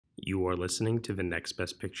You are listening to the Next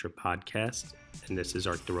Best Picture podcast, and this is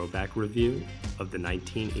our throwback review of the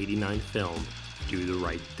 1989 film, Do the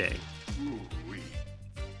Right Thing. Ooh-wee.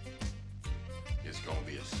 It's gonna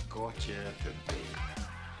be a scorcher today.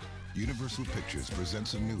 Universal Pictures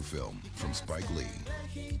presents a new film from Spike Lee.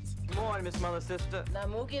 Good morning, Miss Mother Sister. Now,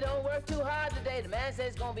 Mookie, don't work too hard today. The man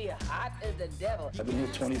says it's gonna be hot as the devil. I've been here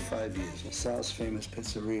 25 years. LaSalle's famous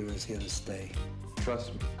pizzeria is here to stay.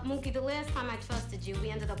 Trust me. Mookie, the last time I trusted you,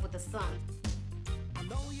 we ended up with a son. I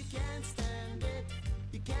know you can't stand it.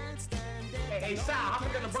 You can't stand it. Hey, Sal, how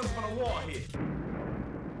we gonna brothers on the wall here?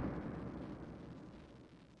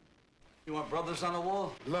 You want brothers on the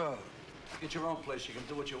wall? Love. Get your own place. You can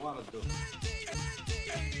do what you want to do.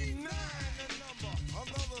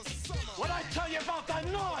 What'd I tell you about that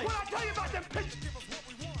noise? What'd I tell you about them pictures?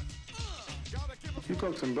 You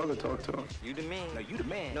talk to him, brother. Talk to him. You the man. No, you the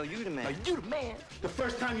man. No, you the man. No, you the man. The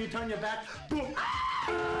first time you turn your back, boom,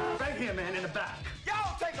 right here, man, in the back.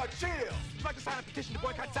 Y'all take a chill. You like to sign a petition to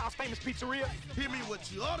boycott Sal's famous pizzeria? Hear me, what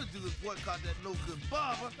you ought to do is boycott that no-good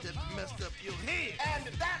barber that messed up your head. And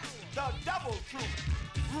that's the double truth.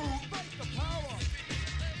 Fight the power.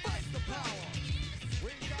 Fight the power.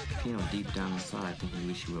 You know, deep down inside, I think you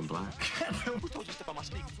wish you were black. Who told you to step on my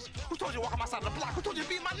sneakers? Who told you to walk on my side of the block? Who told you to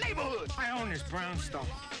be in my neighborhood? I own this brownstone.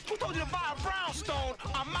 Who told you to buy a brownstone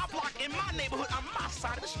on my block, in my neighborhood, on my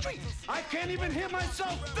side of the street? I can't even hear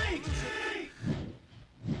myself think!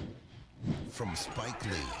 From Spike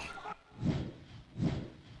Lee,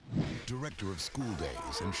 director of School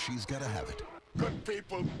Days and She's Gotta Have It. Good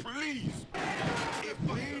people, please. If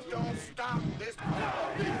we don't stop this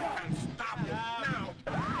and stop it now,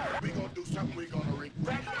 we gonna do something we gonna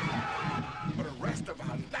regret for the rest of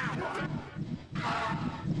our lives.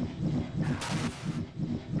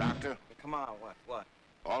 Doctor, Come on, what?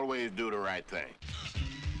 always do the right thing.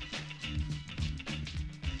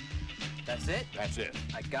 That's it? That's it.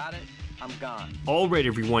 I got it. I'm gone. All right,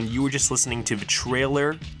 everyone, you were just listening to the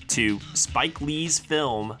trailer to Spike Lee's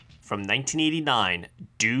film from 1989,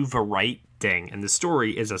 Do the Right Thing, and the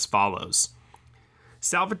story is as follows.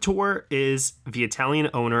 Salvatore is the Italian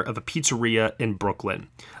owner of a pizzeria in Brooklyn.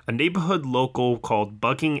 A neighborhood local called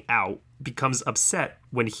Bugging Out becomes upset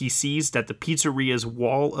when he sees that the pizzeria's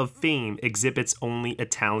wall of fame exhibits only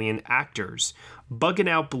Italian actors. Bugging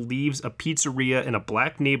Out believes a pizzeria in a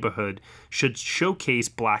black neighborhood should showcase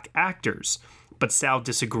black actors, but Sal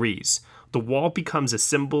disagrees. The wall becomes a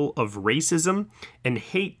symbol of racism and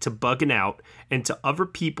hate to Bugging Out and to other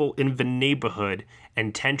people in the neighborhood,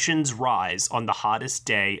 and tensions rise on the hottest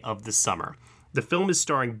day of the summer. The film is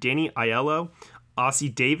starring Danny Aiello,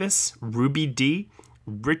 Ossie Davis, Ruby Dee,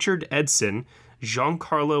 Richard Edson,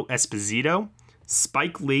 Giancarlo Esposito,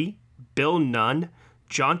 Spike Lee, Bill Nunn,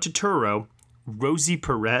 John Turturro, Rosie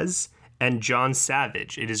Perez, and John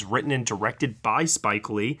Savage. It is written and directed by Spike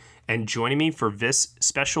Lee, and joining me for this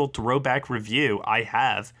special throwback review, I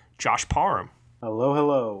have Josh Parham. Hello,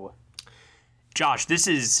 hello. Josh, this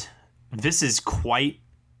is quite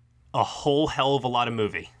a whole hell of a lot of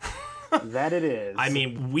movie. That it is. I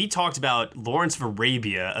mean, we talked about Lawrence of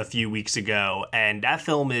Arabia a few weeks ago, and that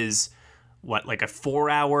film is, like a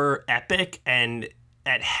 4-hour epic, and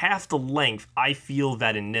at half the length, I feel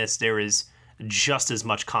that in this, there is just as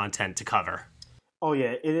much content to cover. Oh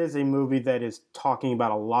yeah, it is a movie that is talking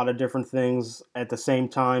about a lot of different things at the same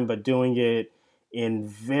time, but doing it in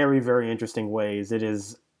very, very interesting ways. It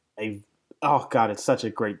is oh God, it's such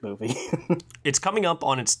a great movie. It's coming up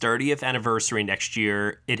on its 30th anniversary next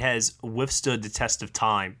year. It has withstood the test of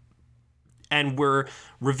time. And we're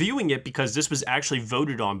reviewing it because this was actually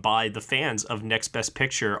voted on by the fans of Next Best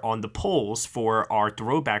Picture on the polls for our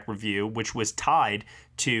throwback review, which was tied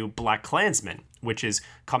to BlacKkKlansman, which is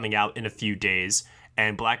coming out in a few days.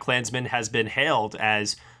 And BlacKkKlansman has been hailed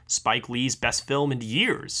as Spike Lee's best film in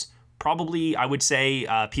years. Probably, I would say,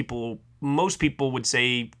 most people would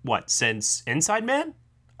say, since Inside Man,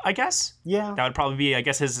 I guess? Yeah. That would probably be, I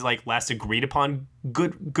guess, his last agreed upon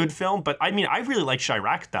good film. But I mean, I really like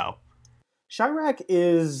Chirac, though. Chirac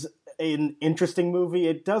is an interesting movie.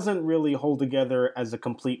 It doesn't really hold together as a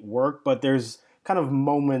complete work, but there's kind of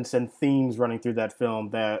moments and themes running through that film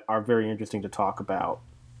that are very interesting to talk about.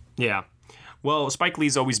 Yeah. Well, Spike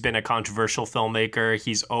Lee's always been a controversial filmmaker.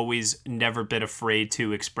 He's always never been afraid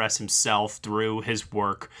to express himself through his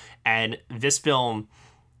work. And this film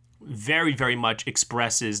very, very much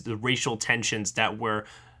expresses the racial tensions that were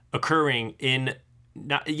occurring in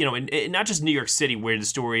not just New York City, where the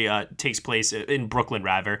story takes place, in Brooklyn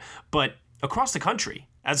rather, but across the country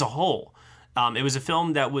as a whole. It was a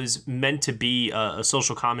film that was meant to be a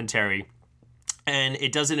social commentary And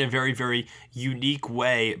it does it in a very, very unique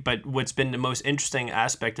way. But what's been the most interesting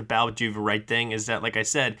aspect about Do the Right Thing is that, like I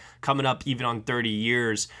said, coming up even on 30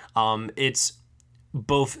 years, it's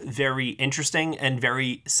both very interesting and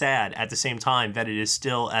very sad at the same time that it is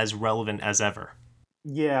still as relevant as ever.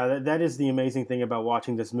 Yeah, that is the amazing thing about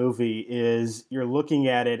watching this movie is you're looking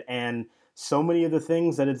at it and so many of the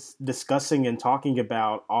things that it's discussing and talking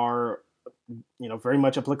about are, very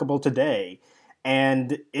much applicable today.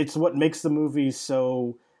 And it's what makes the movie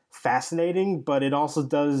so fascinating, but it also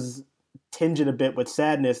does tinge it a bit with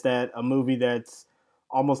sadness that a movie that's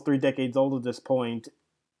almost 3 decades old at this point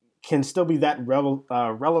can still be that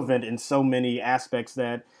relevant in so many aspects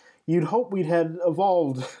that you'd hope we'd had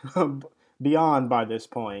evolved beyond by this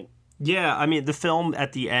point. Yeah, I mean, the film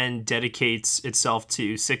at the end dedicates itself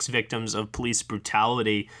to 6 victims of police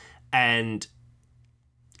brutality, and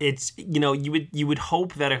it's, you would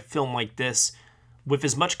hope that a film like this, with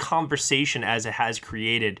as much conversation as it has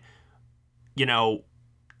created, I'll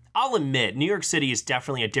admit, New York City is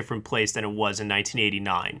definitely a different place than it was in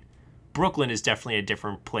 1989. Brooklyn is definitely a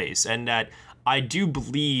different place, and that I do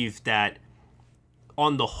believe that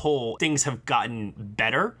on the whole, things have gotten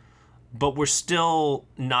better, but we're still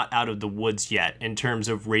not out of the woods yet in terms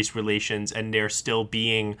of race relations, and there still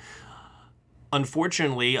being,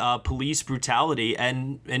 unfortunately, police brutality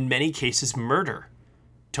and, in many cases, murder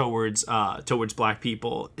towards Black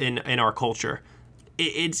people in our culture.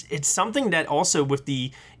 It's something that also, with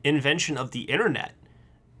the invention of the internet,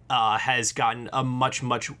 has gotten a much,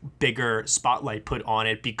 much bigger spotlight put on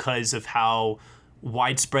it because of how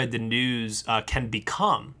widespread the news can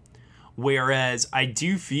become. Whereas I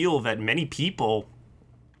do feel that many people,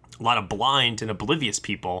 a lot of blind and oblivious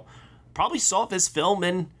people, probably saw this film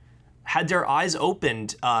and had their eyes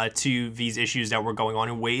opened to these issues that were going on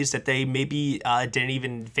in ways that they maybe didn't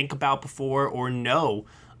even think about before or know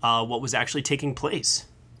what was actually taking place.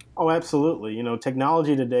 Oh, absolutely.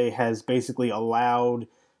 Technology today has basically allowed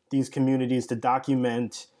these communities to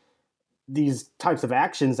document these types of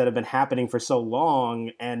actions that have been happening for so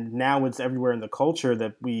long, and now it's everywhere in the culture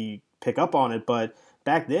that we pick up on it. But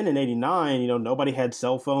back then in 89, nobody had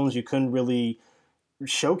cell phones. You couldn't really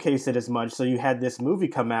showcase it as much. So you had this movie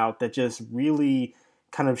come out that just really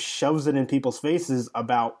kind of shoves it in people's faces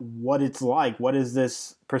about what it's like. What is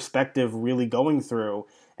this perspective really going through?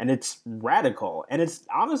 And it's radical. And it's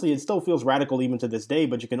honestly, it still feels radical even to this day,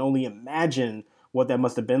 but you can only imagine what that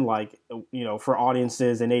must have been like, for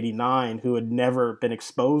audiences in 89 who had never been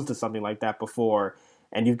exposed to something like that before.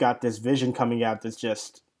 And you've got this vision coming out that's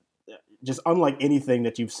just unlike anything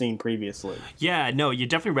that you've seen previously. Yeah, no, you're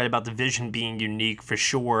definitely right about the vision being unique for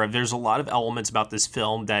sure. There's a lot of elements about this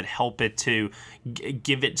film that help it to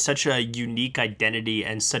give it such a unique identity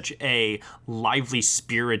and such a lively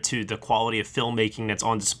spirit to the quality of filmmaking that's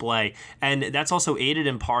on display. And that's also aided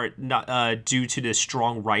in part due to the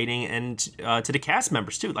strong writing and to the cast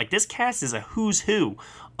members too. Like, this cast is a who's who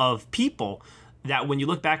of people that when you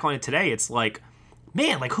look back on it today, it's like,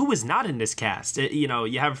 man, like, who was not in this cast?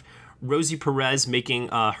 You have Rosie Perez making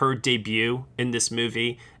her debut in this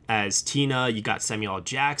movie as Tina. You got Samuel L.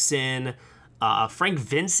 Jackson. Frank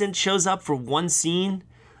Vincent shows up for one scene.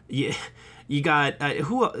 You got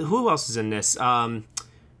who else is in this? I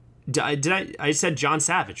said John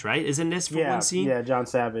Savage, right? Is in this for one scene? Yeah, John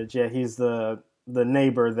Savage. Yeah, he's the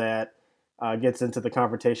neighbor that gets into the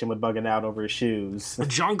confrontation with bugging out over his shoes.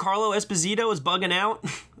 Giancarlo Esposito is bugging out,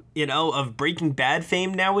 of Breaking Bad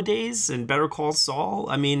fame nowadays and Better Call Saul.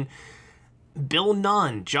 I mean, Bill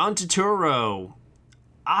Nunn, John Turturro,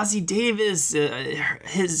 Ozzie Davis,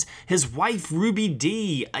 his wife Ruby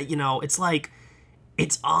Dee. It's like,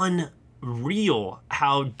 it's unreal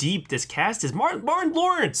how deep this cast is. Martin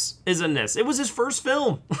Lawrence is in this. It was his first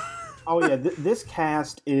film. Oh yeah, this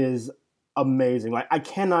cast is amazing. Like, I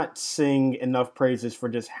cannot sing enough praises for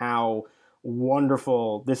just how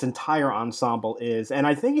wonderful this entire ensemble is. And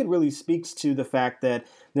I think it really speaks to the fact that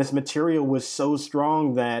this material was so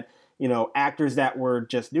strong that, actors that were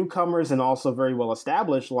just newcomers and also very well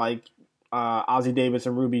established, like Ozzie Davis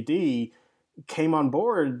and Ruby Dee, came on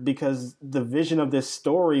board because the vision of this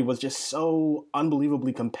story was just so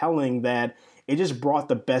unbelievably compelling that it just brought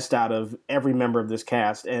the best out of every member of this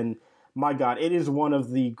cast. And my God, it is one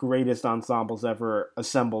of the greatest ensembles ever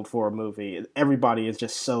assembled for a movie. Everybody is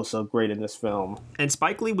just so, so great in this film. And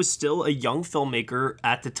Spike Lee was still a young filmmaker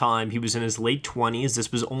at the time. He was in his late 20s.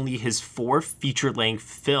 This was only his 4th feature-length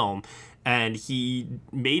film. And he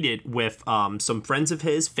made it with some friends of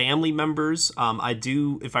his, family members.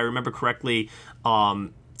 If I remember correctly,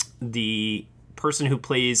 the person who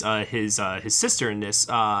plays his sister in this,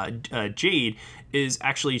 Jade, is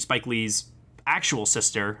actually Spike Lee's actual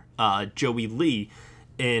sister, Joey Lee,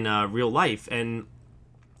 in real life. And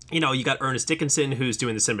you got Ernest Dickinson, who's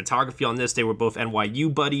doing the cinematography on this. They were both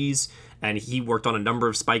NYU buddies, and he worked on a number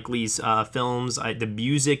of Spike Lee's films. The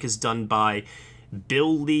music is done by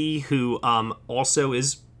Bill Lee, who also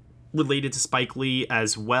is related to Spike Lee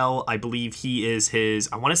as well. I believe he is his.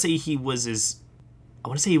 I want to say he was his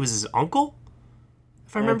uncle,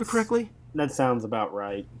 if I remember correctly. That sounds about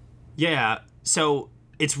right. Yeah. So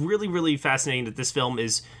it's really, really fascinating that this film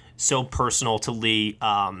is so personal to Lee.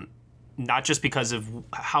 Not just because of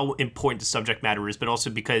how important the subject matter is, but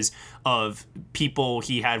also because of people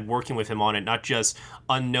he had working with him on it, not just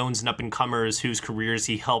unknowns and up-and-comers whose careers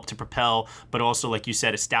he helped to propel, but also, like you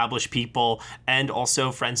said, established people and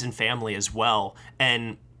also friends and family as well.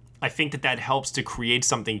 And I think that helps to create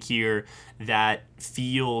something here that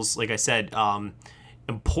feels, like I said,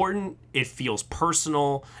 important, it feels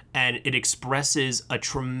personal, and it expresses a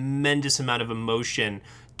tremendous amount of emotion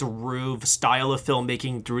through the style of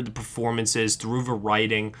filmmaking, through the performances, through the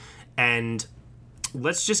writing. And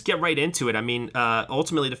let's just get right into it. I mean,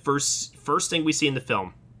 ultimately, the first thing we see in the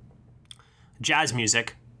film, jazz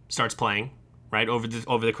music starts playing right over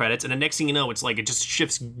the credits, and the next thing you know, it's like it just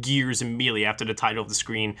shifts gears immediately after the title of the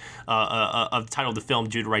screen, of the title of the film,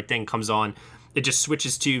 "Do the Right Thing," comes on. It just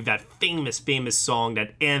switches to that famous song,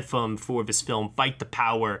 that anthem for this film, "Fight the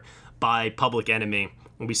Power" by Public Enemy.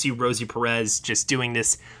 And we see Rosie Perez just doing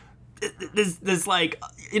this like,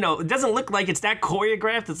 it doesn't look like it's that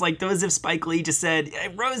choreographed. It's like as if Spike Lee just said, "Hey,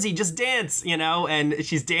 Rosie, just dance," and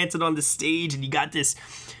she's dancing on the stage, and you got this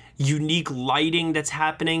unique lighting that's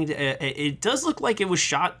happening. It does look like it was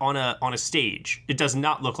shot on a stage. It does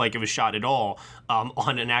not look like it was shot at all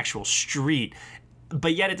on an actual street.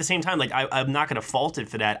 But yet at the same time, like I'm not going to fault it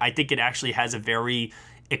for that. I think it actually has a very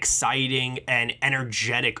exciting and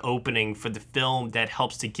energetic opening for the film that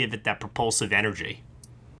helps to give it that propulsive energy.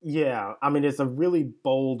 Yeah, I mean, it's a really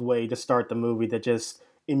bold way to start the movie that just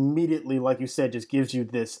immediately, like you said, just gives you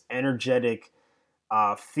this energetic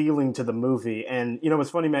feeling to the movie. And, it's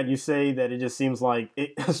funny, Matt, you say that it just seems like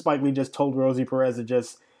Spike Lee just told Rosie Perez to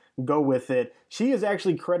just go with it. She is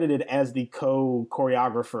actually credited as the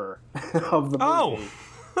co-choreographer of the movie.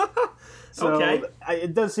 Oh! So okay.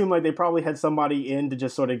 It does seem like they probably had somebody in to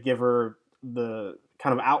just sort of give her the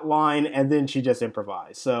kind of outline, and then she just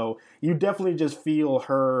improvised. So you definitely just feel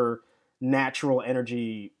her natural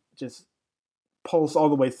energy just pulse all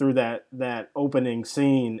the way through that opening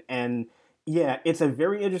scene. And yeah, it's a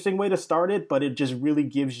very interesting way to start it, but it just really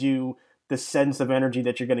gives you the sense of energy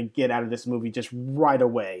that you're going to get out of this movie just right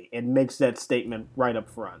away. It makes that statement right up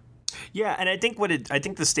front. Yeah, and I think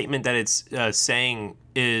the statement that it's saying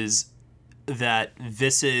is that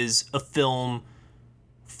this is a film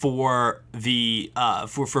for the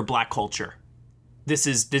for Black culture. This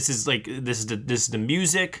is the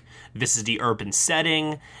music, this is the urban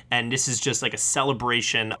setting, and this is just like a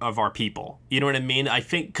celebration of our people. You know what I mean? I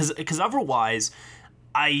think because otherwise,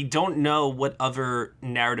 I don't know what other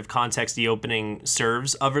narrative context the opening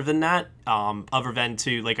serves other than that, other than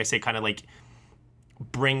to, like I say, kind of like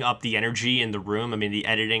bring up the energy in the room. I mean, the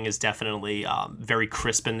editing is definitely very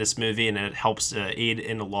crisp in this movie, and it helps aid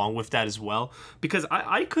in along with that as well. Because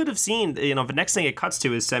I could have seen, the next thing it cuts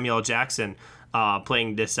to is Samuel L. Jackson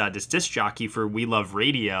playing this disc jockey for We Love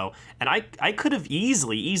Radio, and I could have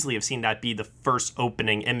easily have seen that be the first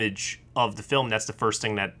opening image of the film. That's the first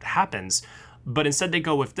thing that happens. But instead they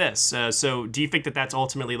go with this. So do you think that that's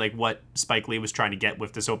ultimately like what Spike Lee was trying to get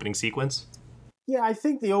with this opening sequence? Yeah, I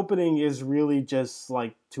think the opening is really just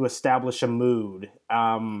like to establish a mood.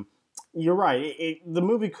 You're right. The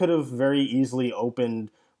movie could have very easily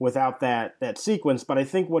opened without that sequence, but I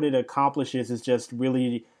think what it accomplishes is just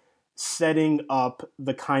really setting up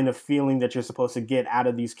the kind of feeling that you're supposed to get out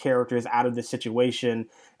of these characters, out of this situation,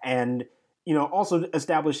 and also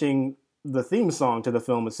establishing the theme song to the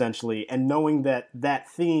film, essentially, and knowing that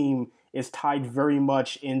theme is tied very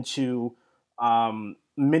much into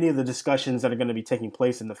many of the discussions that are going to be taking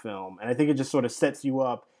place in the film. And I think it just sort of sets you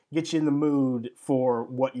up, gets you in the mood for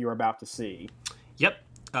what you're about to see. Yep.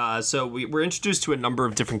 So we're introduced to a number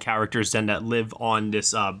of different characters then that live on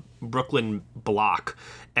this Brooklyn block.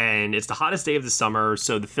 And it's the hottest day of the summer,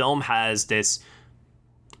 so the film has this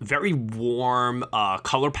very warm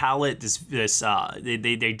color palette.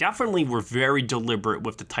 They definitely were very deliberate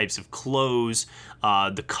with the types of clothes,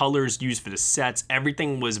 the colors used for the sets.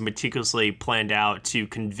 Everything was meticulously planned out to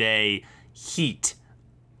convey heat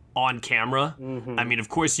on camera. Mm-hmm. I mean, of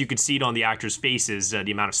course, you could see it on the actors' faces, the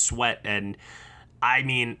amount of sweat, and I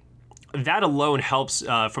mean, that alone helps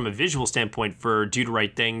from a visual standpoint for Do the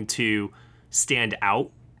Right Thing to stand out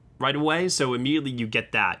right away, so immediately you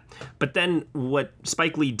get that. But then what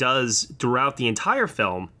Spike Lee does throughout the entire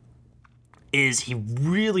film is he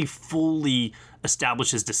really fully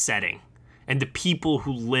establishes the setting and the people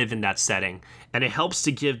who live in that setting. And it helps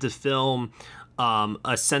to give the film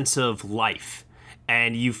a sense of life.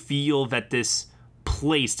 And you feel that this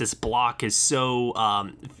place, this block is so,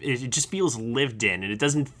 it just feels lived in, and it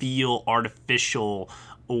doesn't feel artificial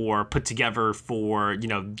or put together for,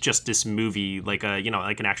 just this movie, like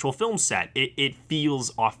an actual film set. It feels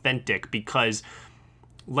authentic because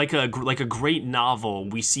like a great novel,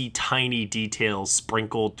 we see tiny details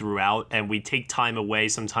sprinkled throughout, and we take time away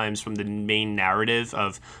sometimes from the main narrative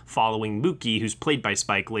of following Mookie, who's played by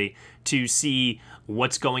Spike Lee, to see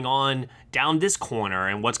what's going on down this corner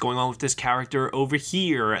and what's going on with this character over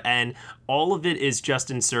here. And all of it is just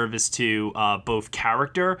in service to both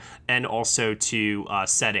character and also to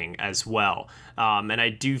setting as well. And I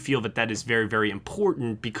do feel that is very, very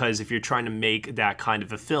important, because if you're trying to make that kind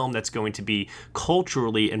of a film that's going to be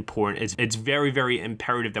culturally important, it's very, very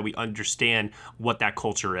imperative that we understand what that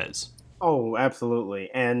culture is. Oh, absolutely.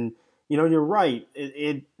 And you're right.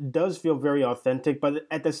 It does feel very authentic, but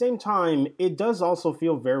at the same time, it does also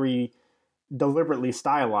feel very deliberately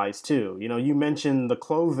stylized too. You mentioned the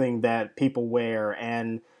clothing that people wear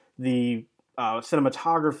and the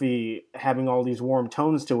cinematography having all these warm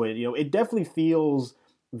tones to it. It definitely feels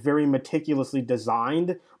very meticulously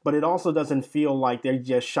designed, but it also doesn't feel like they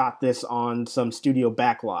just shot this on some studio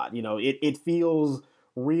backlot. It feels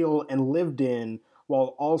real and lived in,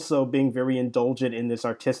 while also being very indulgent in this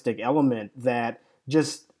artistic element that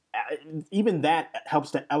just, even that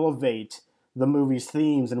helps to elevate the movie's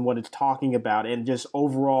themes and what it's talking about, and just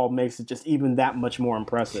overall makes it just even that much more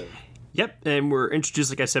impressive. Yep, and we're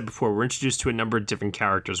introduced, like I said before, we're introduced to a number of different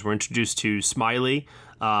characters. We're introduced to Smiley,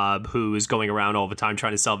 who is going around all the time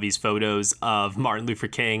trying to sell these photos of Martin Luther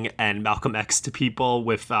King and Malcolm X to people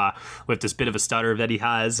with this bit of a stutter that he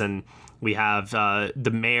has. And we have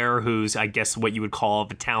the mayor, who's, I guess, what you would call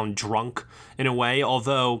the town drunk in a way,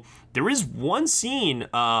 although there is one scene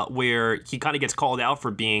where he kind of gets called out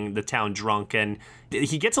for being the town drunk, and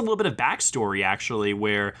he gets a little bit of backstory, actually,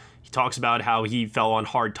 where he talks about how he fell on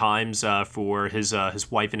hard times for his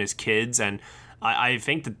wife and his kids. And I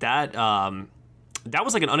think that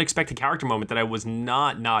was like an unexpected character moment that I was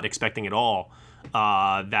not expecting at all.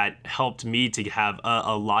 That helped me to have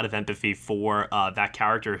a lot of empathy for that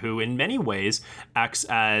character, who in many ways acts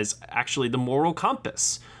as actually the moral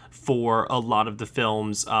compass for a lot of the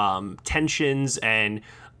film's tensions and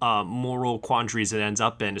moral quandaries it ends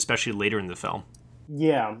up in, especially later in the film.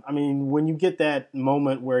 Yeah, I mean, when you get that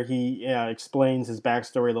moment where he explains his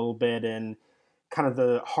backstory a little bit and kind of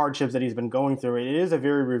the hardships that he's been going through, it is a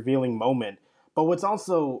very revealing moment. But what's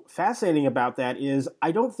also fascinating about that is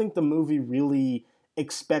I don't think the movie really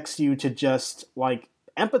expects you to just,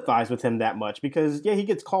 empathize with him that much. Because, yeah, he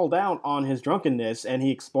gets called out on his drunkenness and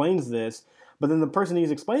he explains this, but then the person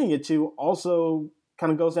he's explaining it to also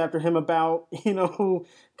kind of goes after him about,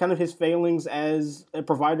 kind of his failings as a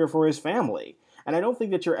provider for his family. And I don't think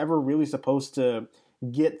that you're ever really supposed to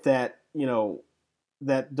get that,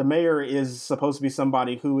 that the mayor is supposed to be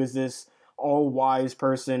somebody who is this all-wise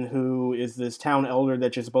person who is this town elder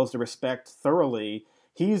that you're supposed to respect thoroughly.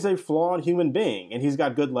 He's a flawed human being, and he's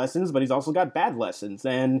got good lessons, but he's also got bad lessons.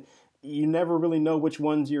 And you never really know which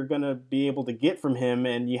ones you're going to be able to get from him,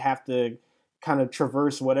 and you have to kind of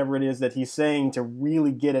traverse whatever it is that he's saying to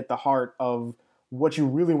really get at the heart of what you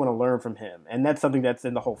really want to learn from him, and that's something that's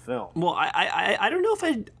in the whole film. Well, I don't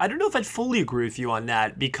know if I'd fully agree with you on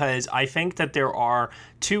that, because I think that there are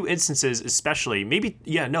two instances, especially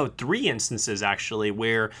three instances actually,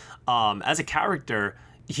 where as a character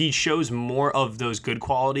he shows more of those good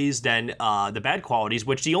qualities than the bad qualities.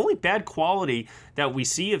 Which the only bad quality that we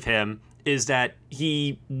see of him is that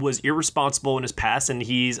he was irresponsible in his past and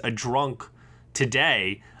he's a drunk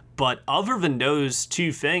today. But other than those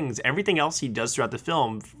two things, everything else he does throughout the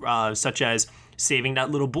film, such as saving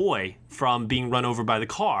that little boy from being run over by the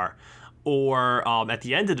car, or at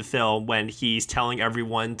the end of the film when he's telling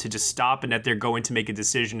everyone to just stop and that they're going to make a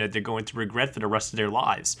decision that they're going to regret for the rest of their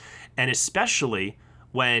lives. And especially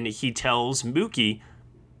when he tells Mookie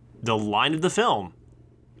the line of the film,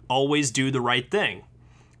 always do the right thing.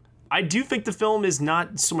 I do think the film is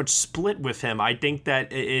not so much split with him. I think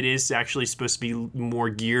that it is actually supposed to be more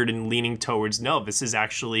geared and leaning towards, no, this is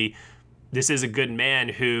a good man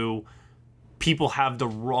who people have the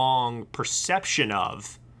wrong perception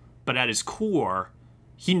of, but at his core,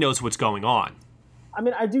 he knows what's going on. I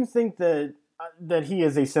mean, I do think that he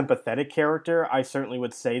is a sympathetic character. I certainly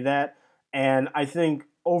would say that. And I think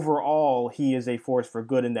overall, he is a force for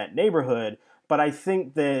good in that neighborhood. But I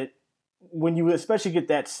think that when you especially get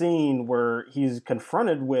that scene where he's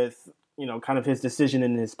confronted with, kind of his decision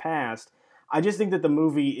in his past, I just think that the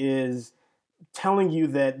movie is telling you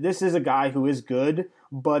that this is a guy who is good,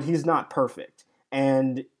 but he's not perfect.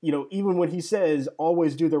 And, even when he says,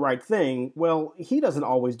 always do the right thing, well, he doesn't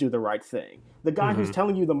always do the right thing. The guy who's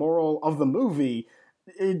telling you the moral of the movie,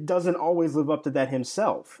 it doesn't always live up to that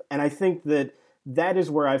himself. And I think that is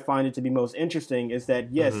where I find it to be most interesting, is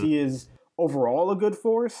that, yes, he is overall a good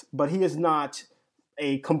force, but he is not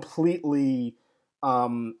a completely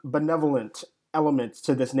benevolent element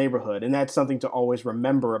to this neighborhood, and that's something to always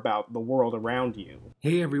remember about the world around you.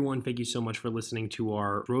 Hey everyone, thank you so much for listening to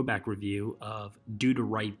our throwback review of Do the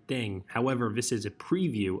Right Thing. However, this is a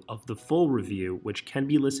preview of the full review, which can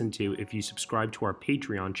be listened to if you subscribe to our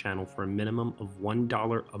Patreon channel for a minimum of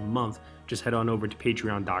 $1 a month. Just head on over to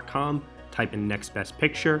patreon.com, type in Next Best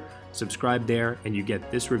Picture, subscribe there, and you get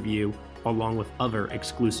this review along with other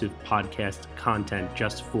exclusive podcast content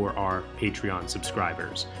just for our Patreon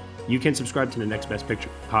subscribers. You can subscribe to the Next Best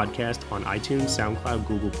Picture podcast on iTunes, SoundCloud,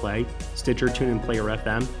 Google Play, Stitcher, TuneIn, Player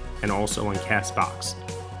FM, and also on CastBox.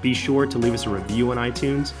 Be sure to leave us a review on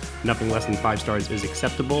iTunes. Nothing less than 5 stars is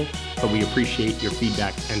acceptable, but we appreciate your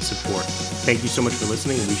feedback and support. Thank you so much for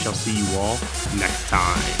listening, and we shall see you all next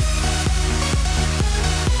time.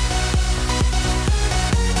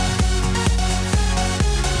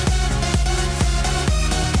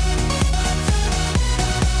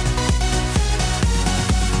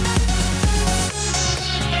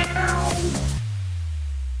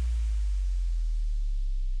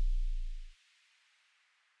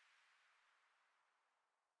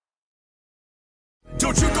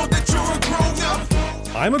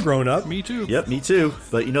 I'm a grown-up. Me too. Yep, me too.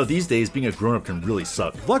 But these days, being a grown-up can really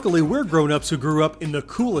suck. Luckily, we're grown-ups who grew up in the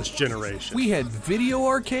coolest generation. We had video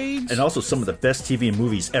arcades. And also some of the best TV and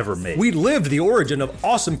movies ever made. We lived the origin of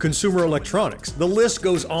awesome consumer electronics. The list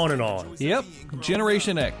goes on and on. Yep,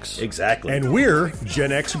 Generation X. Exactly. And we're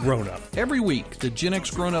Gen X grown-up. Every week, the Gen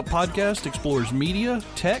X Grown-Up podcast explores media,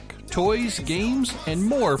 tech, toys, games, and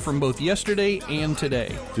more from both yesterday and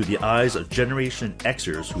today. Through the eyes of Generation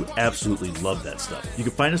Xers who absolutely love that stuff. You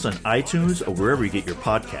can find us on iTunes or wherever you get your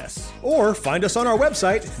podcasts. Or find us on our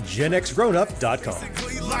website, genxgrownup.com.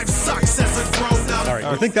 All right,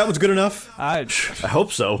 you think that was good enough? I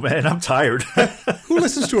hope so, man. I'm tired. Who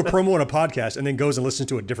listens to a promo on a podcast and then goes and listens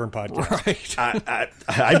to a different podcast? Right.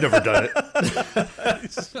 I've never done it.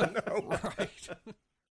 No. Right.